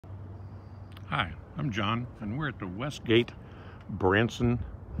Hi, I'm John, and we're at the Westgate Branson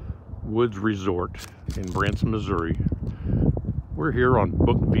Woods Resort in Branson, Missouri. We're here on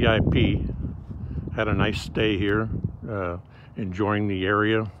BookVip. Had a nice stay here, enjoying the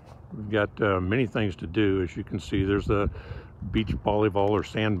area. We've got many things to do. As you can see, there's a beach volleyball or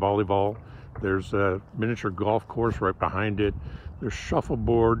sand volleyball. There's a miniature golf course right behind it. There's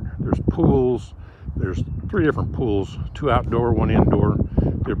shuffleboard, there's pools. There's 3 different pools, 2 outdoor, 1 indoor.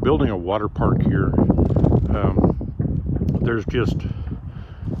 They're building a water park here. There's just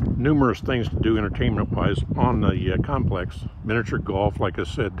numerous things to do entertainment-wise on the complex. Miniature golf, like I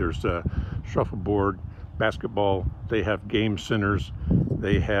said, there's shuffleboard, basketball. They have game centers.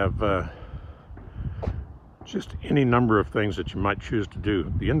 They have just any number of things that you might choose to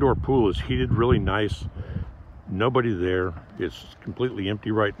do. The indoor pool is heated really nice. Nobody there. It's completely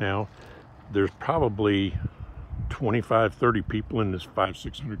empty right now. There's probably 25-30 people in this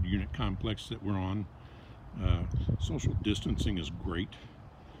 500-600 unit complex that we're on. Social distancing is great.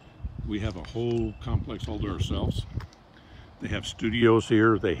 We have a whole complex all to ourselves. They have studios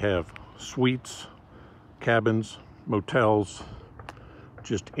here. They have suites, cabins, motels,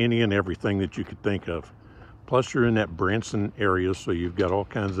 just any and everything that you could think of. Plus you're in that Branson area, so you've got all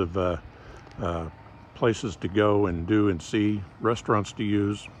kinds of places to go and do and see, restaurants to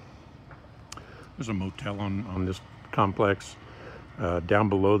use. There's a motel on this complex. Down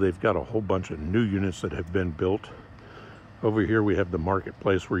below, they've got a whole bunch of new units that have been built. Over here, we have the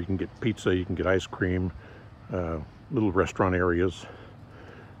marketplace where you can get pizza, you can get ice cream, little restaurant areas.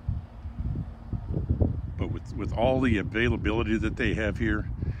 But with all the availability that they have here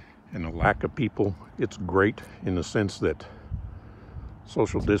and the lack of people, it's great in the sense that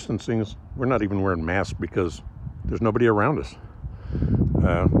social distancing, we're not even wearing masks because there's nobody around us.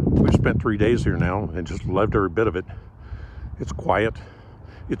 We've spent 3 days here now and just loved every bit of it. It's quiet,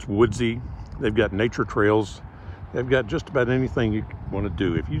 it's woodsy, they've got nature trails, they've got just about anything you want to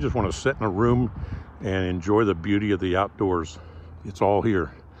do. If you just want to sit in a room and enjoy the beauty of the outdoors, it's all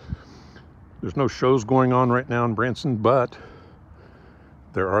here. There's no shows going on right now in Branson, but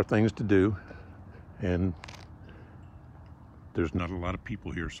there are things to do, and there's not a lot of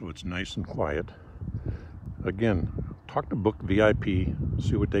people here, so it's nice and quiet. Again, talk to BookVip,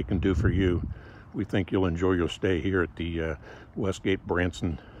 see what they can do for you. We think you'll enjoy your stay here at the Westgate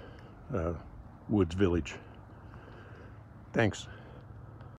Branson Woods Village. Thanks.